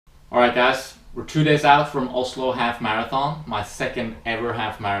Alright guys, we're 2 days out from Oslo Halvmaraton, my second ever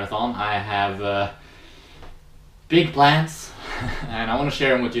half marathon. I have big plans and I want to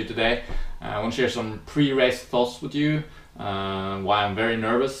share them with you today. I want to share some pre-race thoughts with you, why I'm very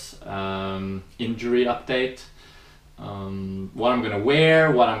nervous, injury update, what I'm gonna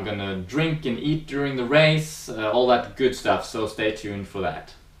wear, what I'm gonna drink and eat during the race, all that good stuff, so stay tuned for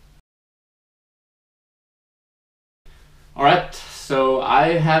that. Alright, so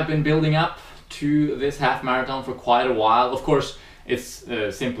I have been building up to this half marathon for quite a while. Of course, it's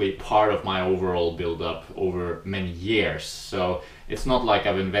simply part of my overall build-up over many years. So it's not like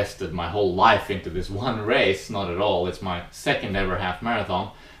I've invested my whole life into this one race, not at all. It's my second ever half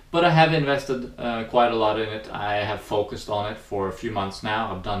marathon, but I have invested quite a lot in it. I have focused on it for a few months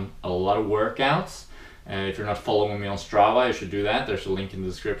now. I've done a lot of workouts. If you're not following me on Strava, you should do that. There's a link in the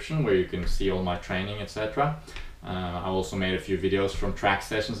description where you can see all my training, etc. I also made a few videos from track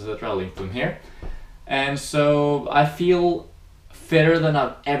sessions, etc. I'll link them here. And so I feel fitter than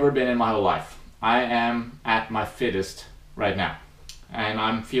I've ever been in my whole life. I am at my fittest right now. And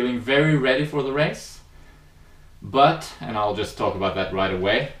I'm feeling very ready for the race. But, and I'll just talk about that right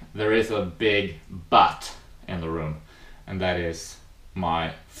away, there is a big but in the room. And that is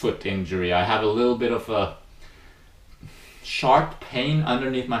my foot injury. I have a little bit of a sharp pain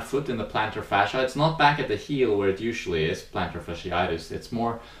underneath my foot in the plantar fascia. It's not back at the heel where it usually is, plantar fasciitis. It's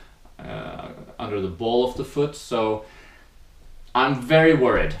more under the ball of the foot. So I'm very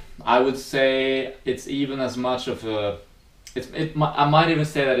worried. I would say it's even as much of a, I might even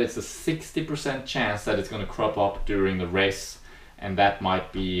say that it's a 60% chance that it's going to crop up during the race, and that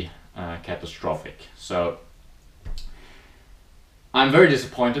might be catastrophic. So I'm very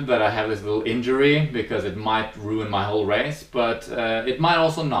disappointed that I have this little injury because it might ruin my whole race, but it might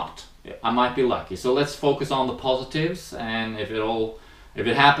also not. I might be lucky. So let's focus on the positives, and if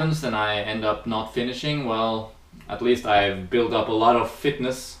it happens and I end up not finishing, well, at least I've built up a lot of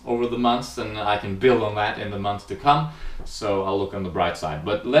fitness over the months and I can build on that in the months to come. So I'll look on the bright side.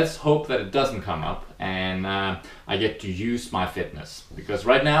 But let's hope that it doesn't come up and I get to use my fitness, because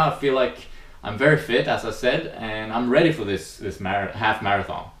right now I feel like I'm very fit, as I said, and I'm ready for this half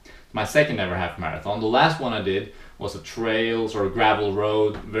marathon. My second ever half marathon. The last one I did was a trails or a gravel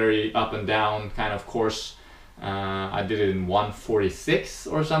road, very up and down kind of course. I did it in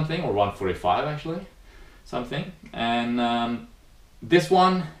 1:46 or something, or 1:45 actually, something. And this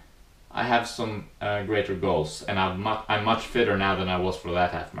one, I have some greater goals, and I'm much fitter now than I was for that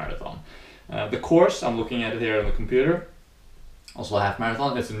half marathon. The course, I'm looking at it here on the computer. Oslo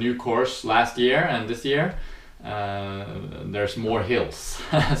Halvmaraton. It's a new course last year, and this year there's more hills.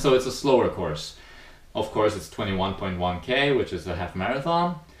 So it's a slower course. Of course, it's 21.1k, which is a half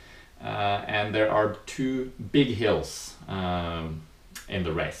marathon, and there are 2 big hills in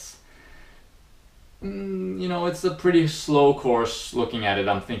the race. You know, it's a pretty slow course. Looking at it,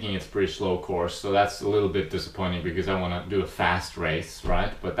 I'm thinking it's a pretty slow course, so that's a little bit disappointing because I want to do a fast race,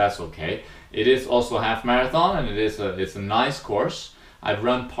 right? But that's okay. It is also a half marathon, and it's a nice course. I've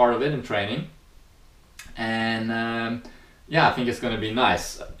run part of it in training, and yeah, I think it's going to be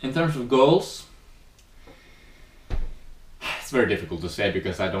nice. In terms of goals, it's very difficult to say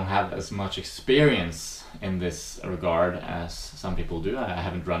because I don't have as much experience in this regard as some people do. I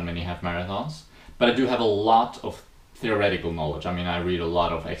haven't run many half marathons. But I do have a lot of theoretical knowledge. I mean, I read a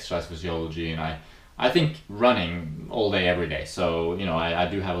lot of exercise physiology, and I think running all day, every day. So, you know, I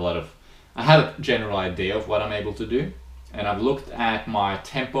do have I have a general idea of what I'm able to do. And I've looked at my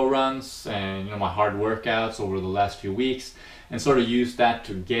tempo runs and, you know, my hard workouts over the last few weeks and sort of used that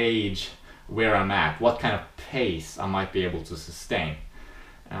to gauge where I'm at, what kind of pace I might be able to sustain.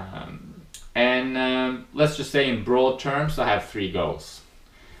 Let's just say in broad terms, I have 3 goals.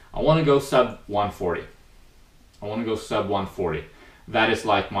 I want to go sub 140. I want to go sub 140. That is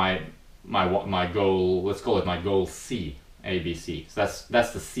like my goal. Let's call it my goal C, ABC. So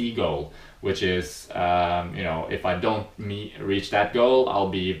that's the C goal, which is you know, if I don't reach that goal, I'll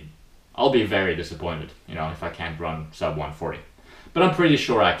be very disappointed. You know, if I can't run sub 140. But I'm pretty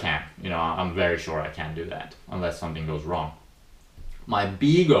sure I can. You know, I'm very sure I can do that unless something goes wrong. My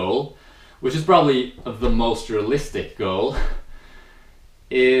B goal, which is probably the most realistic goal,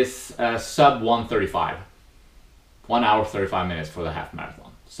 is sub 135. 1 hour 35 minutes for the half marathon.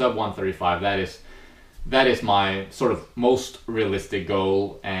 Sub 135. That is my sort of most realistic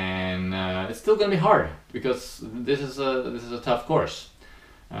goal, and it's still gonna be hard because this is a tough course.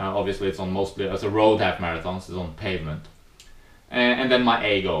 Obviously, it's on mostly as a road half marathon, so it's on pavement. And then my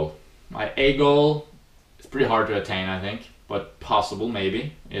A goal. My A goal is pretty hard to attain, I think, but possible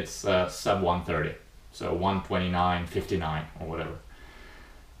maybe. It's sub 130, so 129.59 or whatever.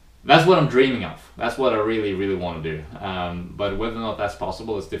 That's what I'm dreaming of. That's what I really, really want to do. But whether or not that's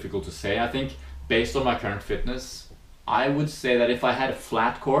possible is difficult to say. I think based on my current fitness, I would say that if I had a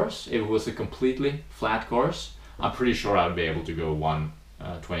flat course, if it was a completely flat course, I'm pretty sure I would be able to go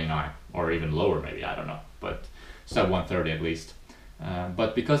 1:29 or even lower, maybe, I don't know, but sub 1:30 at least.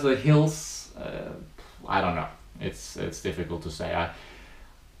 But because of the hills, I don't know. It's difficult to say.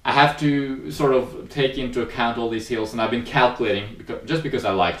 I have to sort of take into account all these hills, and I've been calculating just because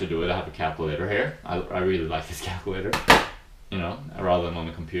I like to do it. I have a calculator here. I really like this calculator, you know, rather than on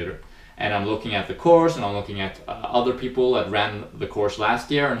the computer. And I'm looking at the course, and I'm looking at other people that ran the course last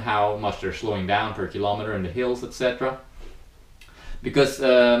year and how much they're slowing down per kilometer in the hills, etc. Because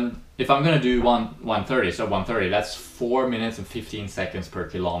if I'm going to do 1:30, so 1:30, that's 4 minutes and 15 seconds per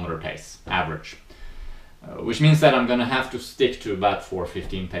kilometer pace, average. Which means that I'm going to have to stick to about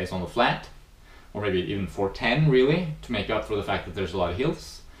 4:15 pace on the flat, or maybe even 4:10 really, to make up for the fact that there's a lot of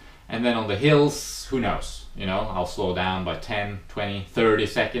hills. And then on the hills, who knows, you know, I'll slow down by 10, 20, 30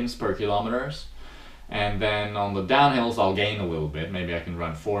 seconds per kilometers. And then on the downhills, I'll gain a little bit. Maybe I can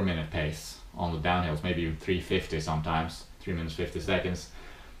run 4-minute pace on the downhills, maybe even 3:50 sometimes, 3 minutes 50 seconds.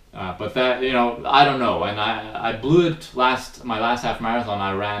 But that, you know, I don't know. And I blew it my last half marathon.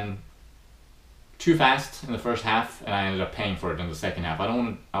 I ran too fast in the first half, and I ended up paying for it in the second half. I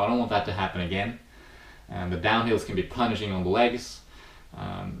don't want that to happen again. And the downhills can be punishing on the legs.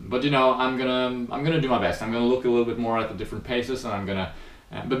 But you know, I'm gonna do my best. I'm gonna look a little bit more at the different paces, and I'm gonna.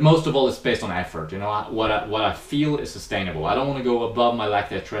 But most of all, it's based on effort. You know, what I feel is sustainable. I don't want to go above my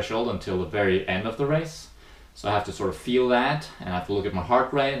lactate threshold until the very end of the race. So I have to sort of feel that, and I have to look at my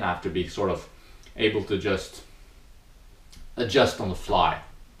heart rate, and I have to be sort of able to just adjust on the fly,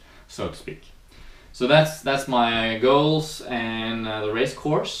 so to speak. So that's my goals and the race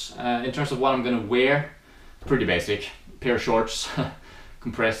course. In terms of what I'm gonna wear, pretty basic. Pair of shorts,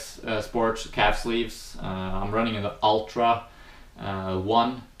 compress sports, calf sleeves. I'm running in the Ultra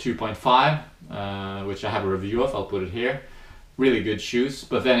 1 2.5, which I have a review of. I'll put it here. Really good shoes,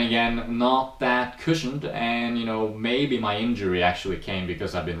 but then again, not that cushioned. And you know, maybe my injury actually came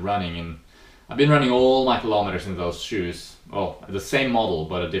because I've been running all my kilometers in those shoes. Oh, the same model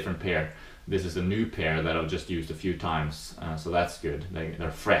but a different pair. This is a new pair that I've just used a few times, so that's good.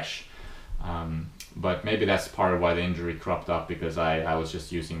 They're fresh. But maybe that's part of why the injury cropped up, because I was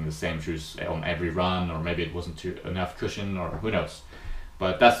just using the same shoes on every run, or maybe it wasn't enough cushion, or who knows.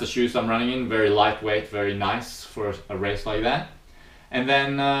 But that's the shoes I'm running in, very lightweight, very nice for a race like that. And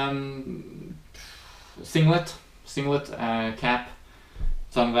then singlet, cap,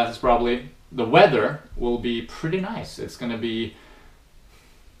 sunglasses probably. The weather will be pretty nice. It's gonna be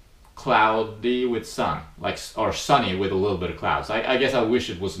cloudy with sun, or sunny with a little bit of clouds. I guess I wish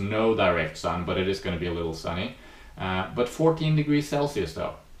it was no direct sun, but it is going to be a little sunny. But 14 degrees Celsius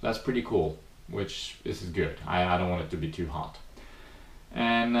though, that's pretty cool, which is good. I don't want it to be too hot.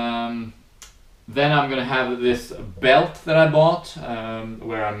 And then I'm going to have this belt that I bought,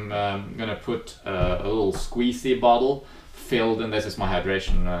 where I'm going to put a little squeezy bottle filled, and this is my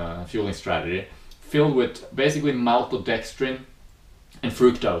hydration fueling strategy, filled with basically maltodextrin and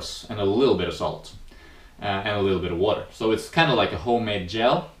fructose and a little bit of salt and a little bit of water. So it's kind of like a homemade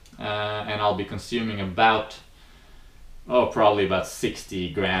gel, and I'll be consuming probably about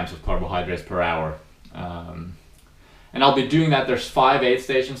 60 grams of carbohydrates per hour. And I'll be doing that. There's 5 aid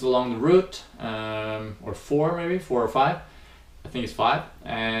stations along the route, or 4 or 5. I think it's 5,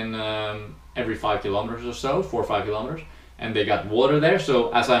 and every 5 kilometers or so, 4 or 5 kilometers. And they got water there, so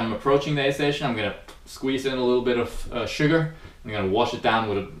as I'm approaching the aid station, I'm gonna squeeze in a little bit of sugar. I'm gonna wash it down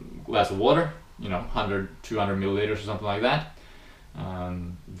with a glass of water, you know, 100, 200 milliliters or something like that.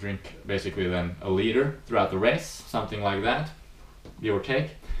 Drink basically then a liter throughout the race, something like that, give or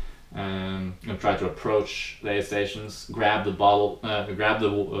take. I'm gonna try to approach the aid stations, grab the bottle, grab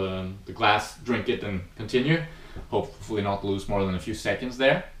the glass, drink it, and continue. Hopefully not lose more than a few seconds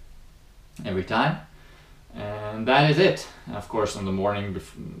there every time. And that is it. Of course, in the morning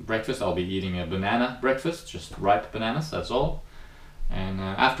breakfast, I'll be eating a banana breakfast, just ripe bananas, that's all. And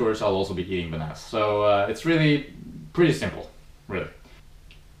afterwards, I'll also be eating bananas. So it's really pretty simple, really.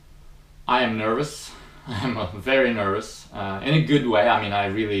 I am nervous. I'm very nervous, in a good way. I mean, I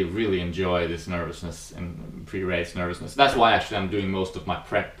really, really enjoy this nervousness and pre-race nervousness. That's why actually I'm doing most of my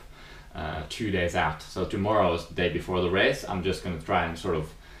prep 2 days out. So tomorrow is the day before the race. I'm just going to try and sort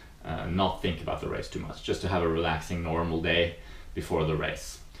of not think about the race too much, just to have a relaxing, normal day before the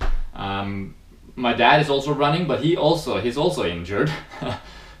race. My dad is also running, but he's also injured,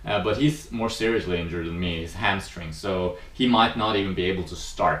 but he's more seriously injured than me. His hamstring, so he might not even be able to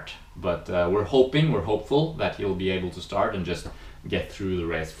start. But we're hopeful that he'll be able to start and just get through the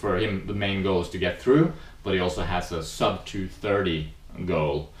race. For him, the main goal is to get through, but he also has a sub 2:30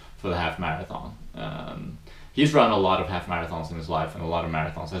 goal for the half marathon. He's run a lot of half marathons in his life and a lot of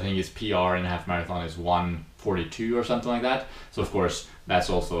marathons. I think his PR in a half marathon is 1:42 or something like that. So of course that's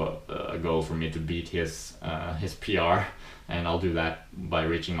also a goal for me to beat his PR, and I'll do that by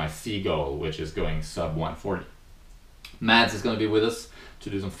reaching my C goal, which is going sub 1:40. Mads is going to be with us to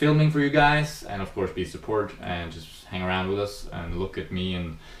do some filming for you guys, and of course be support and just hang around with us and look at me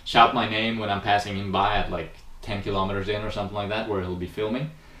and shout my name when I'm passing him by at like 10 kilometers in or something like that, where he'll be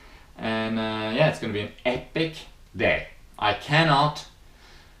filming. And yeah, it's going to be an epic day. I cannot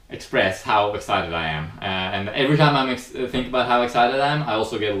express how excited I am, and every time I think about how excited I am, I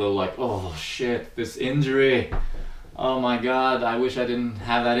also get a little like, oh shit, this injury, oh my god, I wish I didn't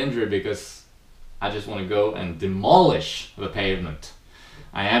have that injury, because I just want to go and demolish the pavement.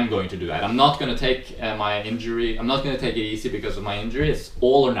 I am going to do that. I'm not going to take my injury, I'm not going to take it easy because of my injury. It's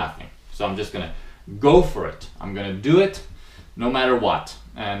all or nothing. So I'm just going to go for it. I'm going to do it no matter what.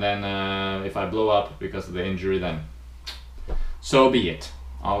 And then if I blow up because of the injury, then so be it.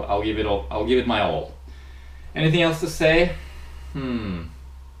 I'll give it all. I'll give it my all. Anything else to say? A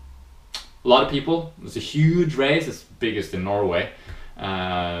lot of people. It's a huge race. It's biggest in Norway.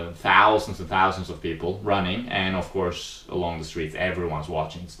 Thousands and thousands of people running, and of course along the streets everyone's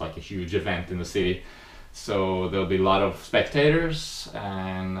watching. It's like a huge event in the city, so there'll be a lot of spectators,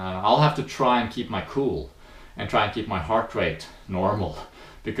 and I'll have to try and keep my cool and try and keep my heart rate normal,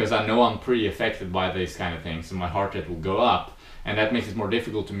 because I know I'm pretty affected by these kind of things, and my heart rate will go up, and that makes it more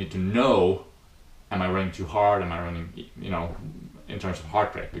difficult to me to know, am I running too hard, am I running, you know, in terms of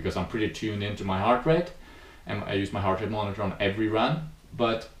heart rate, because I'm pretty tuned into my heart rate, and I use my heart rate monitor on every run,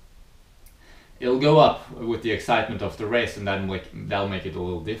 but it'll go up with the excitement of the race, and that'll make it a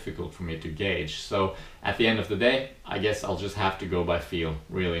little difficult for me to gauge. So at the end of the day, I guess I'll just have to go by feel,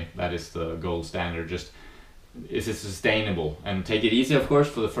 really. That is the gold standard. Just, is it sustainable? And take it easy, of course,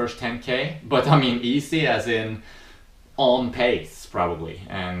 for the first 10K, but I mean easy as in on pace, probably,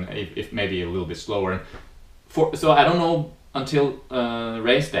 and if maybe a little bit slower. So I don't know until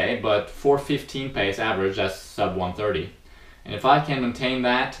race day, but 4:15 pace average, that's sub 1:30. And if I can maintain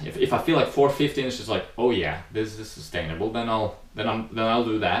that, if I feel like 4:15 is just like, oh yeah, this is sustainable, then I'll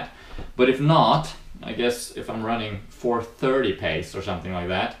do that. But if not, I guess if I'm running 4:30 pace or something like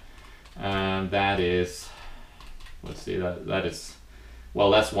that, that is, let's see, that is, well,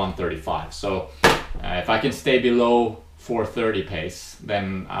 that's 1:35. So if I can stay below 4:30 pace,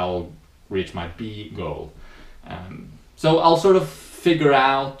 then I'll reach my B goal. So I'll sort of figure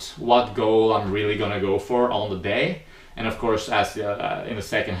out what goal I'm really gonna go for on the day. And of course, as in the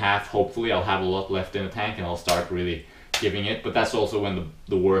second half, hopefully I'll have a lot left in the tank and I'll start really giving it. But that's also when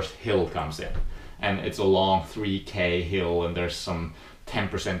the worst hill comes in. And it's a long 3K hill, and there's some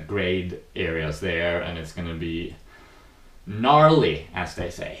 10% grade areas there, and it's gonna be gnarly, as they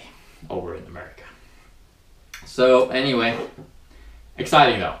say, over in America. So anyway,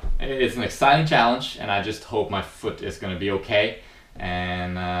 exciting though. It's an exciting challenge, and I just hope my foot is gonna be okay,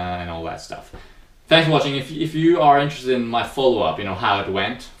 and all that stuff. Thanks for watching. If you are interested in my follow-up, you know, how it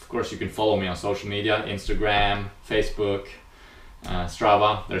went, of course you can follow me on social media, Instagram, Facebook,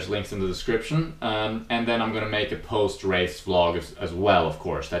 Strava. There's links in the description. And then I'm gonna make a post-race vlog as well, of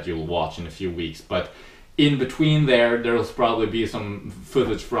course, that you'll watch in a few weeks. But in between there'll probably be some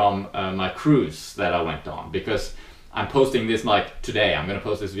footage from my cruise that I went on, because I'm posting this like today. I'm gonna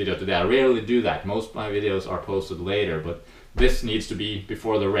post this video today. I rarely do that. Most of my videos are posted later, but this needs to be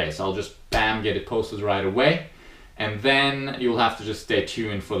before the race. I'll just bam, get it posted right away, and then you'll have to just stay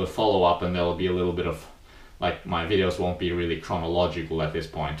tuned for the follow-up, and there'll be a little bit of, like, my videos won't be really chronological at this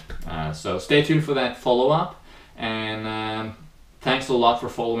point. So stay tuned for that follow-up, and thanks a lot for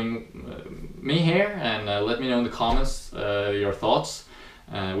following me here, and let me know in the comments your thoughts.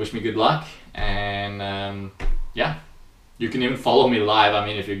 Wish me good luck, and yeah. You can even follow me live. I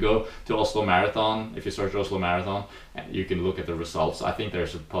mean, if you go to Oslo Marathon, if you search Oslo Marathon, you can look at the results. I think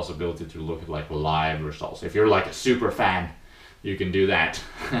there's a possibility to look at like live results. If you're like a super fan, you can do that.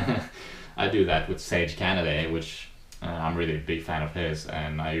 I do that with Sage Canada, which I'm really a big fan of his,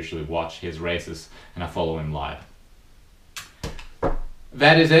 and I usually watch his races and I follow him live.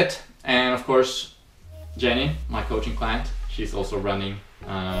 That is it. And of course, Jenny, my coaching client, she's also running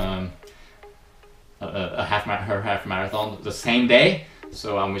her half marathon the same day.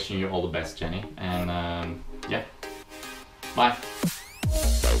 So I'm wishing you all the best, Jenny, and yeah, bye.